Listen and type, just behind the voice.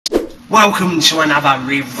Welcome to another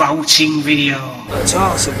revolting video. At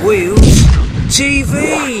Art of Wheels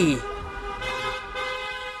TV!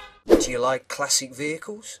 Do you like classic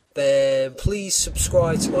vehicles? Then please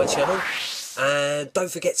subscribe to my channel and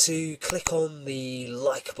don't forget to click on the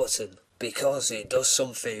like button because it does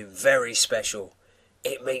something very special.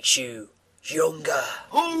 It makes you younger.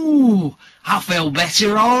 Ooh, I feel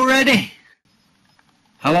better already.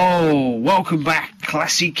 Hello, welcome back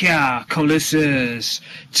classic car connoisseurs.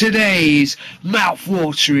 Today's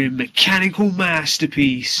mouth-watering mechanical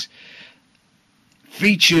masterpiece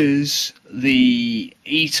features the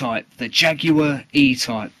E-Type, the Jaguar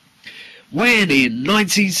E-Type. When in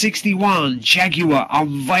 1961 Jaguar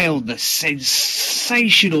unveiled the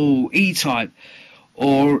sensational E-Type,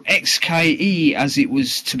 or XKE as it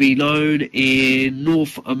was to be known in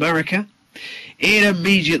North America, it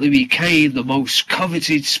immediately became the most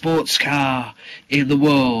coveted sports car in the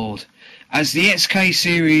world. As the XK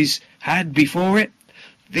series had before it,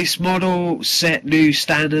 this model set new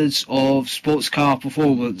standards of sports car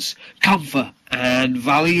performance, comfort and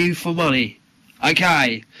value for money.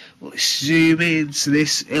 Okay, let's zoom into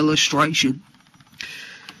this illustration.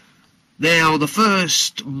 Now the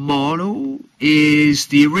first model is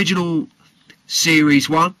the original Series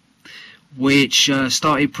 1, which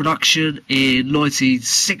started production in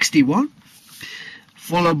 1961,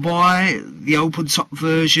 followed by the open top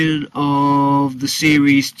version of the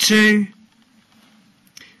Series 2,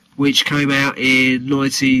 which came out in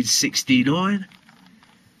 1969,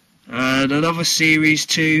 and another Series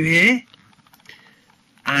 2 here,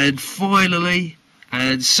 and finally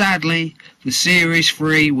and sadly the Series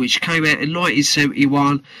 3, which came out in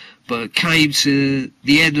 1971 but came to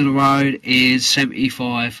the end of the road in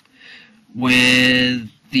 75 when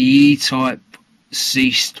the E-Type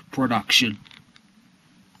ceased production.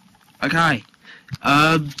 Okay,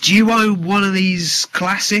 do you own one of these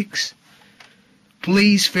classics?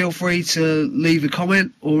 Please feel free to leave a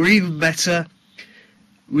comment, or even better,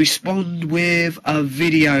 respond with a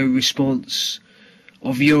video response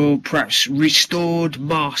of your perhaps restored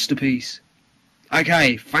masterpiece.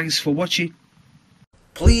 Okay, thanks for watching.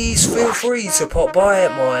 Please feel free to pop by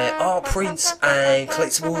at my art prints and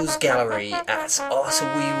collectibles gallery at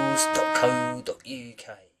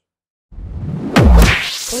artofwheels.co.uk.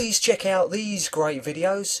 Please check out these great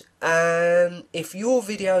videos, and if your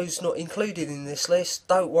video's not included in this list,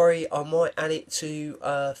 don't worry, I might add it to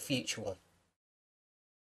a future one.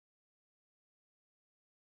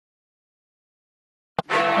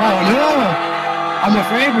 Oh no, I'm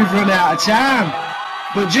afraid we've run out of time.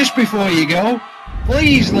 But just before you go,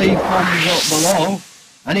 please leave thumbs up below,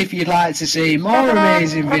 and if you'd like to see more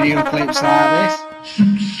amazing video clips like this,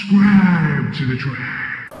 subscribe to the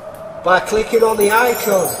channel by clicking on the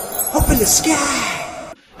icon up in the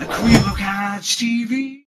sky. Aquila Cards TV.